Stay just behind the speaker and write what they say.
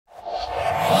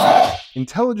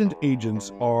Intelligent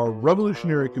agents are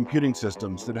revolutionary computing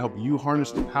systems that help you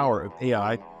harness the power of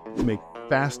AI to make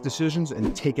fast decisions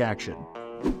and take action.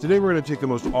 Today we're going to take the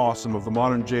most awesome of the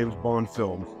modern James Bond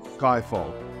films,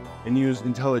 Skyfall, and use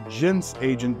Intelligence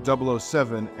Agent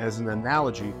 007 as an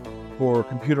analogy for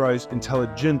computerized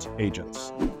intelligent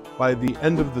agents. By the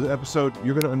end of the episode,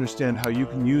 you're going to understand how you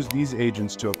can use these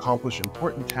agents to accomplish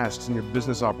important tasks in your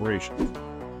business operations.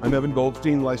 I'm Evan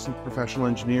Goldstein, licensed professional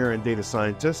engineer and data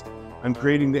scientist. I'm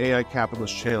creating the AI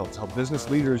Capitalist channel to help business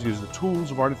leaders use the tools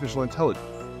of artificial intelligence.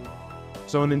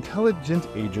 So an intelligent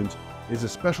agent is a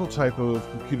special type of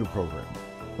computer program.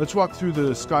 Let's walk through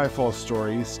the Skyfall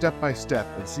story step by step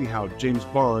and see how James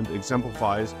Bond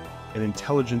exemplifies an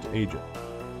intelligent agent.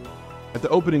 At the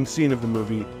opening scene of the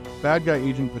movie, bad guy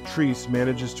agent Patrice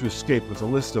manages to escape with a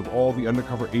list of all the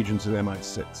undercover agents of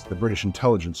MI6, the British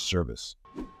intelligence service.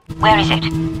 Where is it?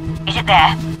 Is it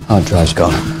there? Hard drive's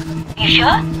gone. You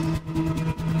sure?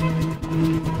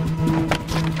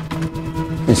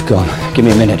 It's gone. Give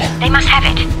me a minute. They must have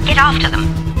it. Get after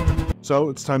them. So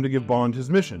it's time to give Bond his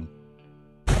mission.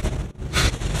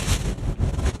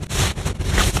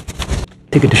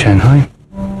 Ticket to Shanghai.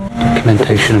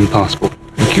 Documentation and passport.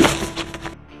 Thank you.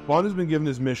 Bond has been given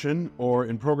his mission, or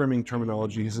in programming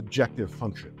terminology, his objective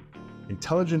function.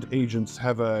 Intelligent agents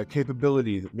have a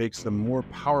capability that makes them more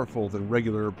powerful than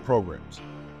regular programs.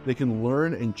 They can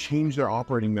learn and change their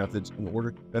operating methods in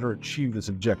order to better achieve this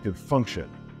objective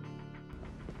function.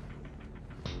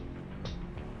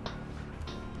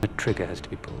 The trigger has to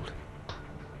be pulled.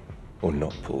 Or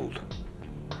not pulled.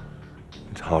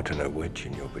 It's hard to know which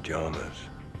in your pajamas.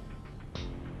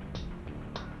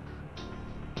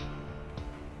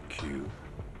 Q.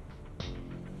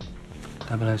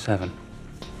 007.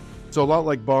 So a lot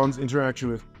like Bond's interaction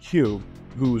with Q,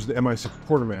 who's the MI6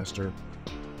 quartermaster,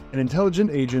 an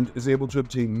intelligent agent is able to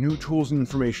obtain new tools and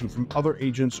information from other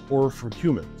agents or from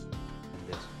humans.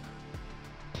 Yes.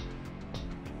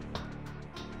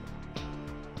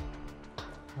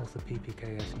 What's the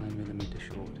PPKS 9mm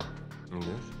short? And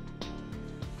this?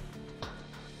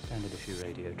 Standard issue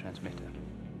radio transmitter.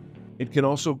 It can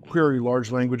also query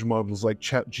large language models like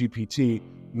ChatGPT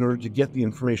in order to get the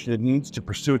information it needs to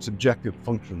pursue its objective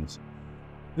functions.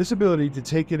 This ability to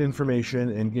take in information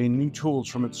and gain new tools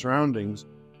from its surroundings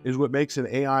is what makes an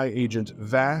AI agent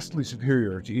vastly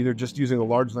superior to either just using a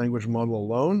large language model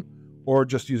alone or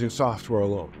just using software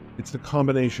alone. It's the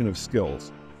combination of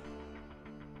skills.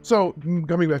 So,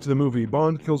 coming back to the movie,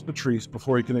 Bond kills Patrice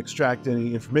before he can extract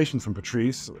any information from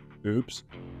Patrice. Oops.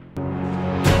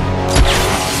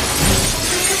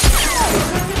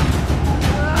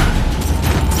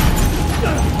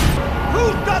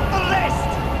 Who's got the list?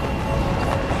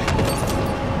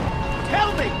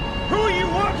 Tell me, who are you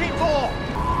working for?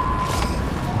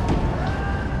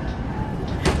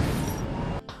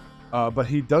 But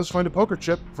he does find a poker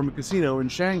chip from a casino in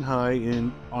Shanghai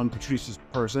on Patrice's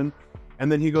person,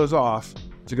 and then he goes off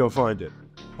to go find it.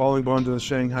 Following Bond to the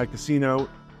Shanghai casino,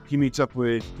 he meets up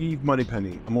with Eve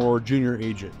Moneypenny, a more junior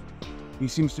agent. He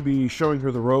seems to be showing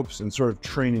her the ropes and sort of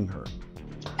training her.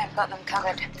 I've got them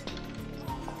covered.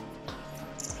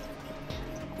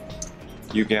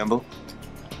 You gamble?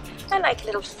 I like a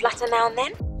little flutter now and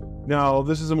then. Now,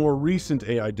 this is a more recent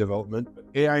AI development, but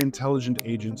AI intelligent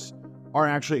agents are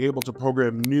actually able to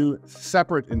program new,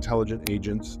 separate intelligent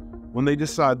agents when they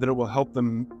decide that it will help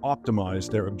them optimize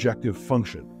their objective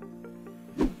function.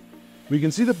 We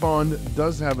can see that Bond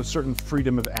does have a certain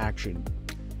freedom of action.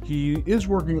 He is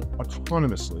working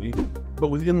autonomously, but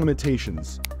within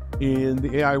limitations. In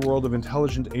the AI world of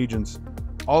intelligent agents,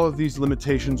 all of these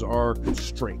limitations are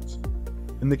constraints.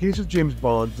 In the case of James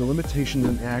Bond, the limitations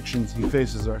and actions he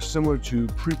faces are similar to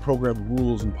pre-programmed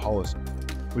rules and policies,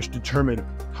 which determine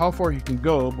how far he can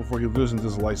go before he loses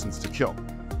his license to kill.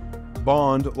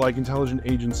 Bond, like intelligent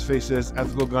agents, faces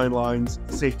ethical guidelines,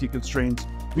 safety constraints,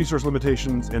 resource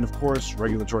limitations, and of course,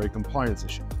 regulatory compliance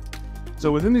issues.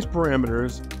 So within these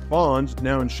parameters, Bond,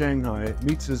 now in Shanghai,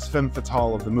 meets his femme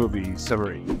fatale of the movie,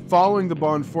 Severine. Following the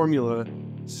Bond formula,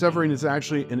 Severine is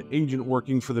actually an agent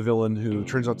working for the villain who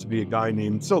turns out to be a guy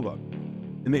named Silva.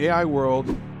 In the AI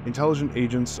world, intelligent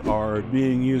agents are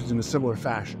being used in a similar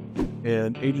fashion,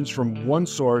 and agents from one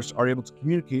source are able to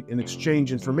communicate and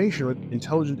exchange information with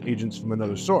intelligent agents from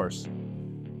another source.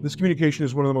 This communication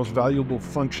is one of the most valuable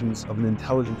functions of an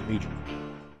intelligent agent.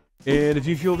 And if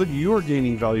you feel that you are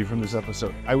gaining value from this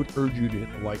episode, I would urge you to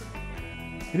hit like.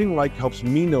 Hitting like helps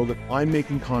me know that I'm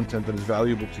making content that is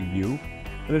valuable to you,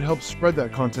 and it helps spread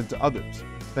that content to others.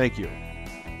 Thank you.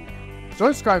 So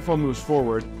as Skyfall moves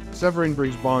forward, Severine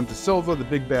brings Bond to Silva, the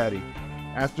big baddie.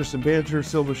 After some banter,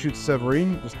 Silva shoots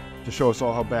Severine, just to show us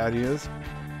all how bad he is.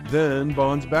 Then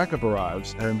Bond's backup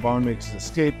arrives, and Bond makes his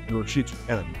escape and retreats with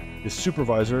M, his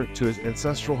supervisor, to his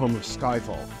ancestral home of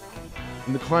Skyfall.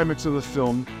 In the climax of the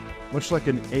film, much like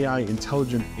an AI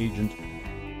intelligent agent,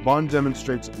 Bond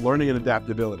demonstrates learning and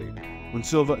adaptability. When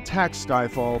Silva attacks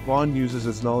Skyfall, Bond uses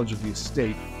his knowledge of the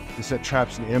estate to set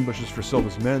traps and ambushes for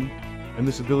Silva's men, and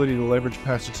this ability to leverage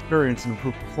past experience and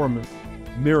improve performance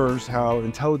mirrors how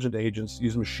intelligent agents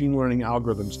use machine learning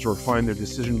algorithms to refine their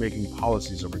decision-making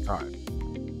policies over time.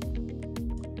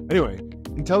 Anyway,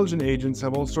 intelligent agents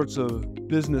have all sorts of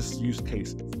business use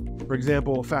cases. For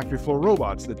example, factory floor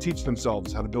robots that teach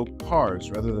themselves how to build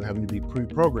cars rather than having to be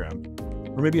pre-programmed.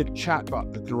 Or maybe a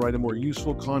chatbot that can write a more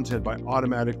useful content by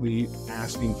automatically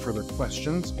asking further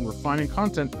questions and refining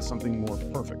content to something more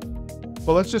perfect.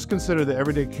 But let's just consider the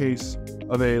everyday case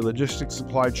of a logistics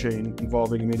supply chain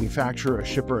involving a manufacturer, a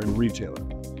shipper, and retailer.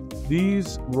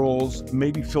 These roles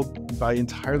may be filled by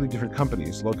entirely different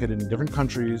companies located in different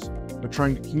countries, but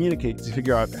trying to communicate to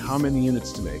figure out how many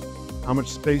units to make, how much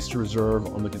space to reserve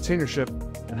on the container ship,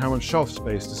 and how much shelf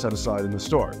space to set aside in the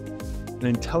store. An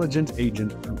intelligent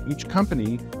agent from each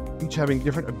company, each having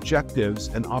different objectives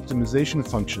and optimization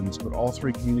functions, but all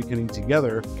three communicating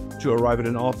together to arrive at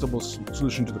an optimal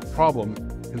solution to the problem,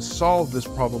 can solve this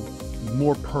problem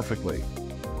more perfectly.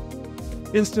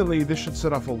 Instantly, this should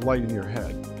set off a light in your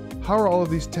head. How are all of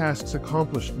these tasks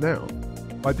accomplished now?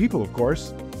 By people, of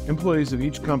course. Employees of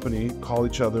each company call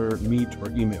each other, meet, or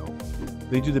email.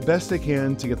 They do the best they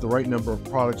can to get the right number of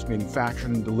products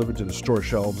manufactured and delivered to the store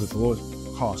shelves at the lowest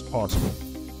cost possible.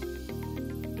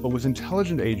 But with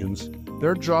intelligent agents,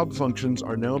 their job functions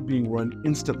are now being run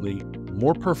instantly,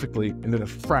 more perfectly, and at a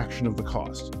fraction of the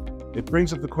cost. It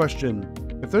brings up the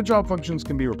question, if their job functions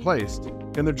can be replaced,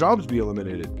 can their jobs be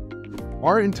eliminated?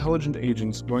 Are intelligent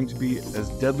agents going to be as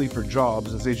deadly for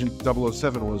jobs as Agent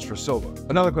 007 was for Silva?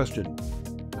 Another question,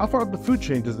 how far up the food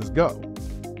chain does this go?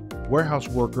 Warehouse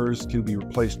workers can be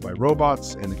replaced by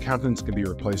robots, and accountants can be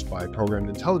replaced by programmed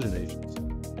intelligent agents.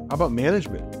 How about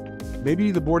management? Maybe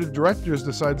the board of directors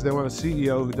decides they want a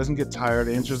CEO who doesn't get tired,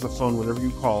 answers the phone whenever you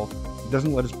call, and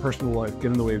doesn't let his personal life get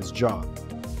in the way of his job.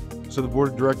 So the board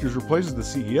of directors replaces the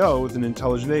CEO with an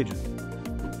intelligent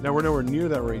agent. Now, we're nowhere near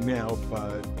that right now,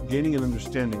 but gaining an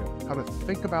understanding of how to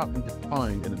think about and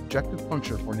define an objective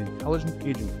function for an intelligent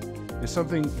agent is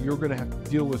something you're going to have to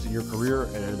deal with in your career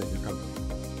and at your company.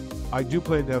 I do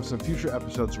plan to have some future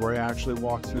episodes where I actually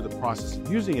walk through the process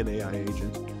of using an AI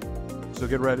agent. So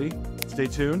get ready, stay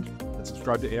tuned, and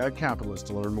subscribe to AI Capitalist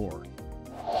to learn more.